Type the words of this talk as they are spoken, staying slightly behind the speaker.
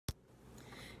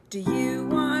Do you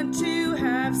want to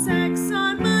have sex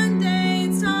on Monday?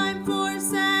 It's time for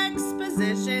Sex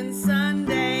Position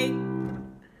Sunday.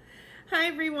 Hi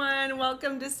everyone,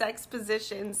 welcome to Sex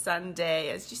Position Sunday.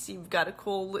 As you see, we've got a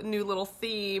cool new little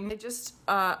theme.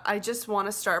 I just want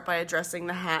to start by addressing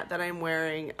the hat that I'm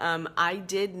wearing. I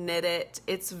did knit it.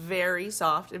 It's very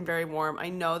soft and very warm. I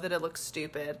know that it looks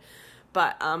stupid,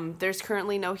 but there's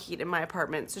currently no heat in my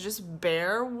apartment, so just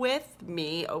bear with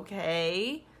me,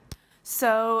 okay?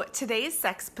 So today's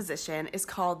sex position is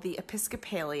called the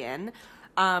Episcopalian.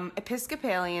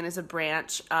 Episcopalian is a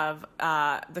branch of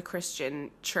the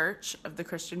Christian church, of the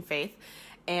Christian faith,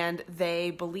 and they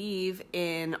believe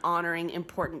in honoring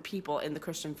important people in the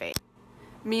Christian faith.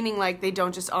 Meaning, like, they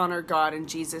don't just honor God and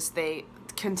Jesus, they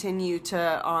continue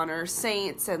to honor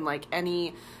saints and, like,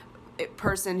 any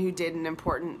person who did an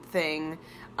important thing.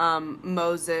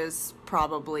 Moses,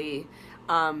 probably,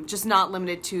 just not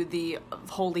limited to the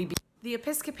holy being. The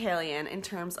Episcopalian, in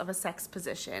terms of a sex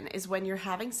position, is when you're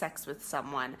having sex with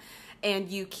someone and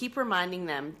you keep reminding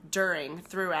them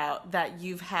throughout, that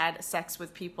you've had sex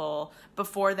with people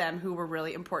before them who were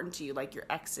really important to you, like your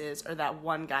exes or that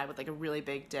one guy with like a really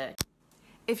big dick.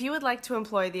 If you would like to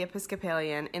employ the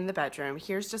Episcopalian in the bedroom,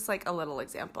 here's just like a little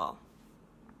example.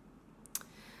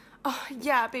 Oh,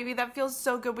 yeah, baby, that feels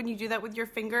so good when you do that with your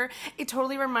finger. It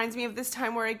totally reminds me of this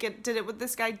time where I did it with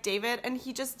this guy, David, and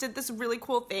he just did this really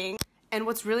cool thing. And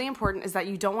what's really important is that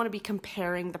you don't want to be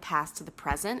comparing the past to the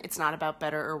present. It's not about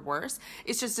better or worse.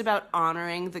 It's just about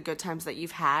honoring the good times that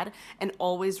you've had and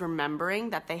always remembering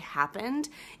that they happened,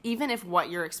 even if what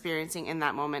you're experiencing in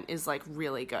that moment is like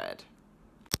really good.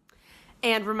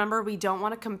 And remember, we don't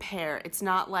want to compare. It's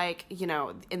not like, you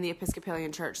know, in the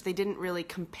Episcopalian church, they didn't really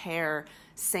compare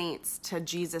saints to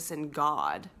Jesus and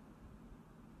God.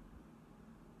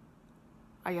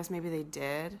 I guess maybe they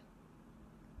did.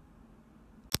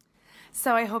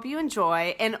 So I hope you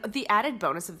enjoy, and the added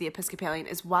bonus of the Episcopalian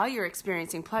is while you're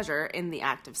experiencing pleasure in the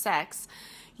act of sex,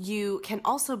 you can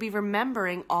also be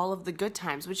remembering all of the good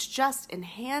times, which just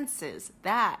enhances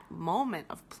that moment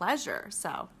of pleasure.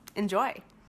 So enjoy.